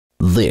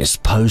This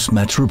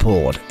post-match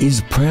report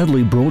is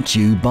proudly brought to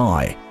you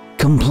by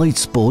Complete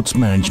Sports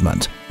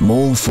Management,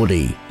 more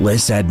footy,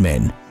 less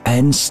admin,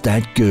 and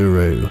Stat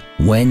Guru,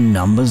 when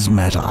numbers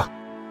matter.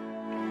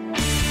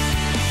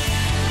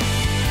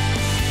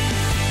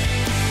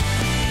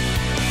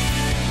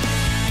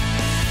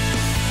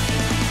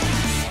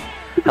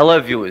 Hello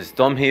viewers,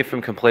 Dom here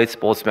from Complete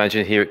Sports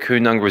Management here at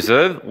Koonung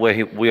Reserve,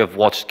 where we have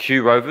watched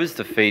Q Rovers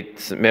defeat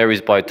St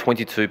Mary's by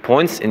 22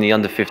 points in the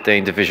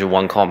Under-15 Division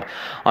 1 comp.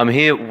 I'm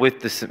here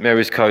with the St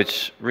Mary's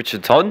coach,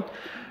 Richard Todd.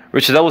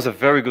 Richard, that was a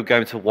very good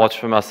game to watch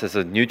from us as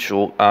a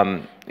neutral.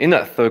 In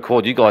that third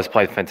quarter, you guys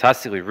played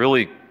fantastically,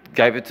 really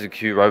gave it to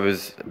Q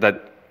Rovers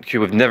that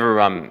Q have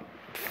never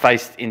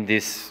faced in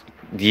this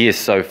year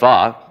so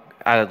far,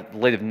 at a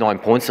lead of 9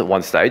 points at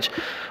one stage.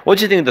 What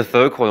did you think of the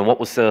third quarter and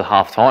what was said at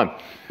half-time?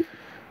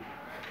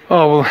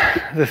 Oh, well,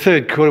 the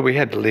third quarter we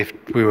had to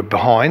lift. We were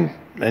behind,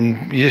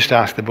 and you just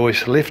asked the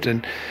boys to lift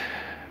and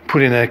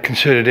put in a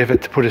concerted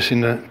effort to put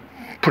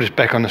us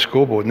back on the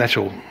scoreboard, and that's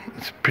all.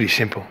 It's pretty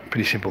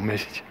simple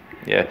message.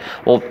 Yeah,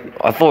 well,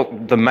 I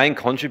thought the main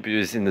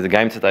contributors into the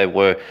game today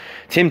were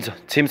Tim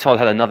Todd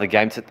had another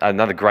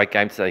great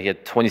game today. He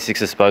had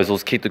 26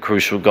 disposals, kicked the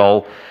crucial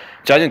goal.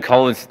 Jaden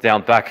Collins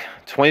down back,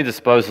 20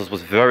 disposals,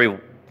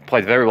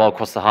 played very well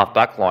across the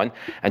half-back line.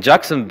 And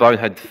Jackson Bone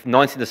had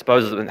 19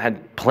 disposals and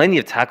had plenty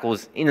of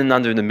tackles in and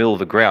under in the middle of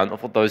the ground. I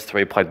thought those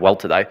three played well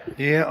today.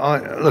 Yeah,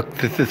 look,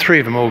 the three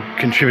of them all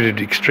contributed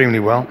extremely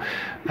well.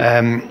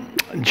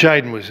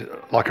 Jaden was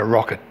like a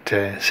rocket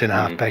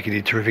centre-half-back. He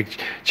did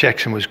terrific.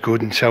 Jackson was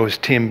good, and so was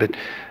Tim. But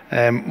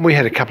we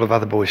had a couple of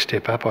other boys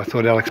step up. I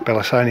thought Alex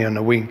Balasoni on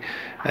the wing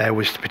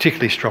was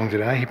particularly strong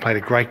today. He played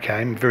a great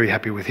game. Very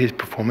happy with his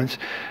performance.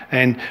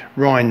 And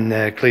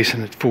Ryan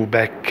Gleeson at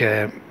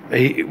full-back,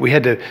 we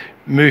had to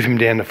move him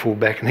down to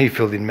full-back, and he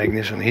filled in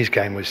magnificently. His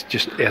game was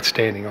just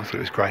outstanding. I thought it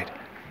was great.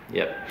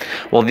 Yep.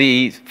 Well,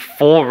 the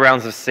 4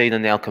 rounds of seed are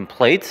now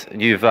complete.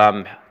 You've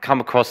come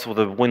across with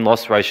a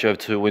win-loss ratio of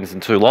 2 wins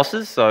and 2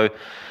 losses. So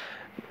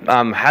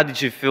how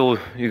did you feel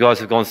you guys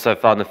have gone so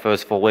far in the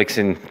first 4 weeks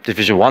in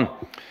Division 1?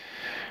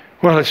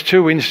 Well, it's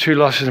 2 wins, 2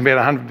 losses, and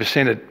about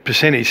 100% at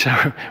percentage.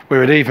 So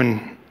we're at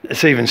even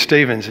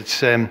Stevens.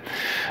 It's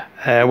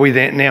we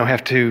now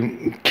have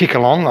to kick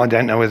along. I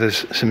don't know whether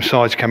there's some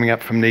sides coming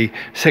up from the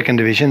second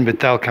division,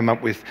 but they'll come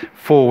up with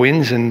 4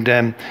 wins, and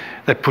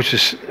that puts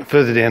us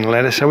further down the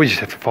ladder. So we just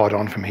have to fight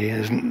on from here.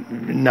 There's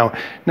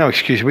no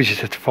excuse. We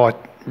just have to fight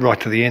right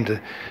to the end to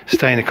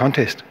stay in the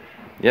contest.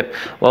 Yep.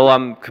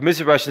 Well,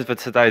 commiserations for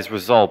today's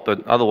result,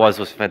 but otherwise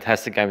it was a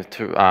fantastic game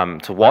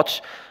to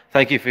watch.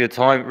 Thank you for your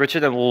time,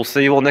 Richard, and we'll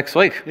see you all next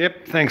week.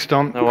 Yep. Thanks,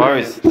 Dom. No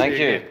worries. Thank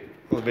you.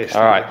 All the best.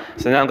 All right.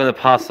 So now I'm going to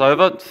pass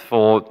over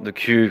for the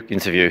Q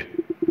interview.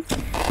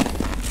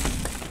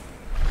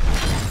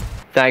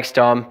 Thanks,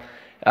 Dom.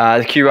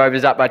 The Q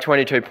Rovers up by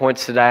 22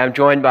 points today. I'm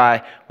joined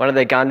by one of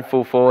their gun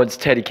full forwards,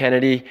 Teddy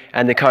Kennedy,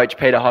 and the coach,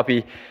 Peter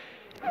Hoppy.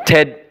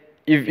 Ted,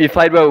 you've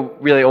played well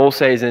really all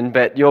season,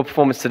 but your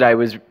performance today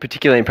was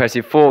particularly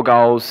impressive. 4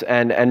 goals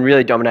and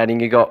really dominating.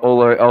 You got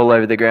all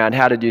over the ground.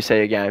 How did you see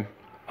your game?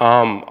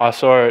 I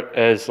saw it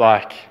as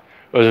it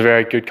was a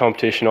very good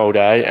competition all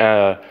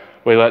day.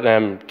 We let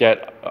them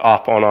get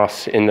up on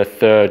us in the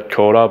third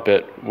quarter,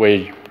 but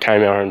we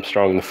came out home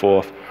strong in the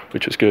fourth,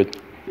 which was good.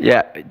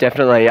 Yeah,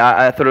 definitely.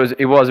 I thought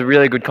it was a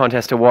really good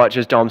contest to watch,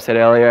 as Dom said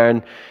earlier,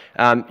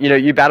 and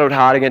you battled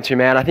hard against your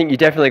man. I think you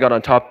definitely got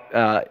on top,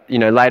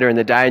 later in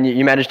the day, and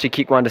you managed to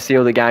kick one to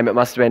seal the game. It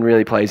must have been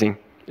really pleasing.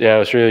 Yeah, it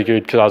was really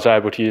good because I was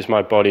able to use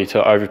my body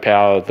to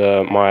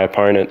overpower my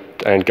opponent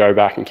and go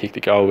back and kick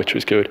the goal, which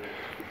was good.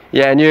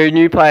 Yeah, and you're a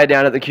new player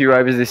down at the Q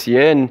Rovers this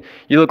year, and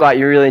you look like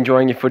you're really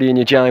enjoying your footy and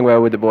you're gelling well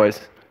with the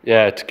boys.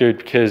 Yeah, it's good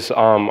because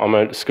I'm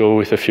at school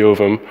with a few of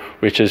them,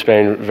 which has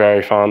been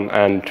very fun,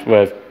 and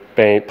we've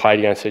played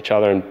against each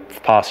other in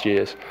past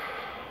years.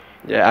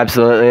 Yeah,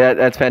 absolutely.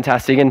 That's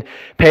fantastic. And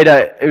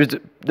Peter, it was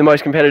the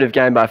most competitive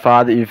game by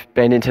far that you've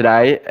been in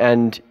today,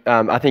 and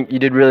I think you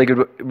did really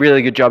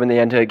good job in the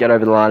end to get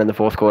over the line in the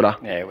fourth quarter.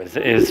 Yeah, it was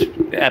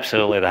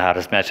absolutely the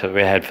hardest match that we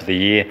had for the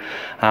year.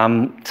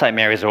 St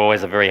Mary's are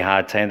always a very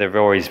hard team. They're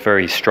always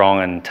very strong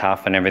and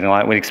tough and everything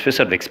like that. We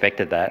sort of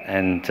expected that,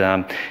 and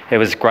it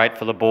was great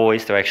for the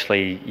boys to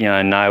actually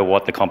know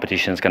what the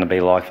competition is going to be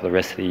like for the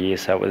rest of the year.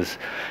 So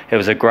it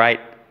was a great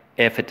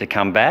effort to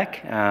come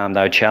back.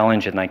 They were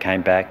challenged and they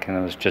came back, and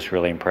I was just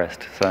really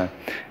impressed. So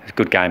it was a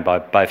good game by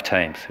both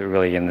teams.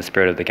 Really, in the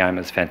spirit of the game,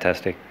 it was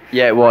fantastic.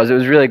 Yeah, it was. It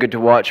was really good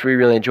to watch. We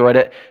really enjoyed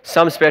it.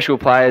 Some special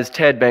players,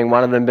 Ted being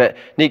one of them, but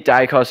Nick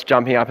Dacos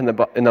jumping up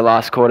in the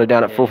last quarter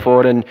down at full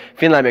forward, and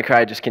Finlay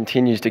McRae just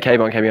continues to keep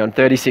on.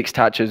 36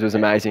 touches was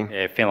amazing.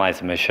 Yeah, Finlay's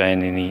a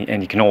machine,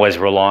 and you can always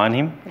rely on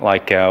him.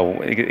 Like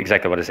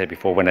exactly what I said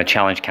before. When a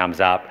challenge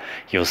comes up,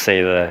 you'll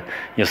see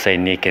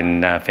Nick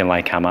and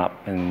Finlay come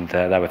up, and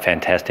they were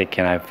fantastic.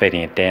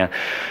 Feeding it down.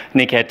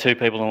 Nick had 2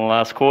 people in the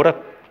last quarter.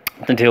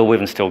 Until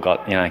we've still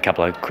got a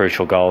couple of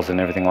crucial goals and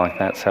everything like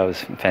that, so it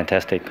was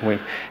fantastic. We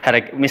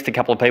missed a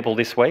couple of people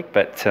this week,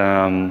 but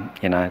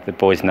the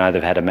boys know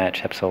they've had a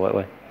match,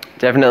 absolutely.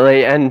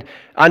 Definitely, and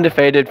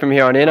undefeated from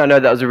here on in. I know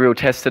that was a real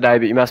test today,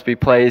 but you must be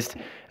pleased.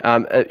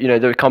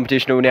 The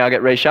competition will now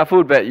get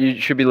reshuffled, but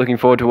you should be looking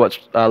forward to what's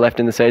left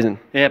in the season.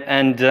 Yep,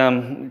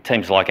 and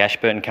teams like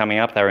Ashburton coming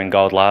up, they were in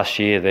gold last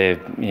year.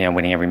 They're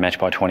winning every match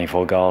by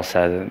 24 goals,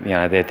 so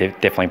they've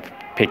definitely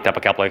picked up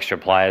a couple extra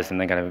players, and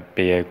they're going to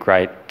be a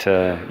great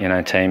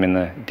team in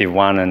the Div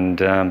 1, and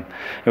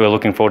we're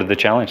looking forward to the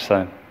challenge.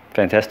 So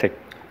fantastic.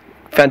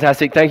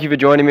 Fantastic. Thank you for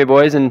joining me,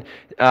 boys, and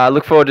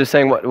look forward to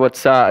seeing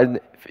what's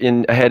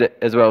in ahead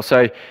as well.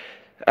 So,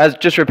 as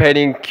just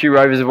repeating, Q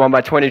Rovers have won by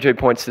 22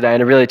 points today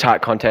in a really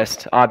tight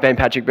contest. I've been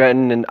Patrick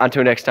Burton, and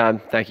until next time,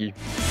 thank you.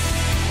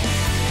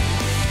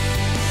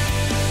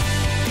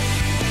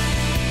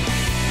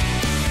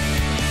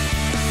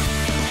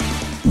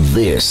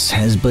 This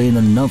has been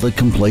another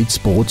Complete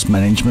Sports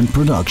Management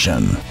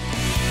production.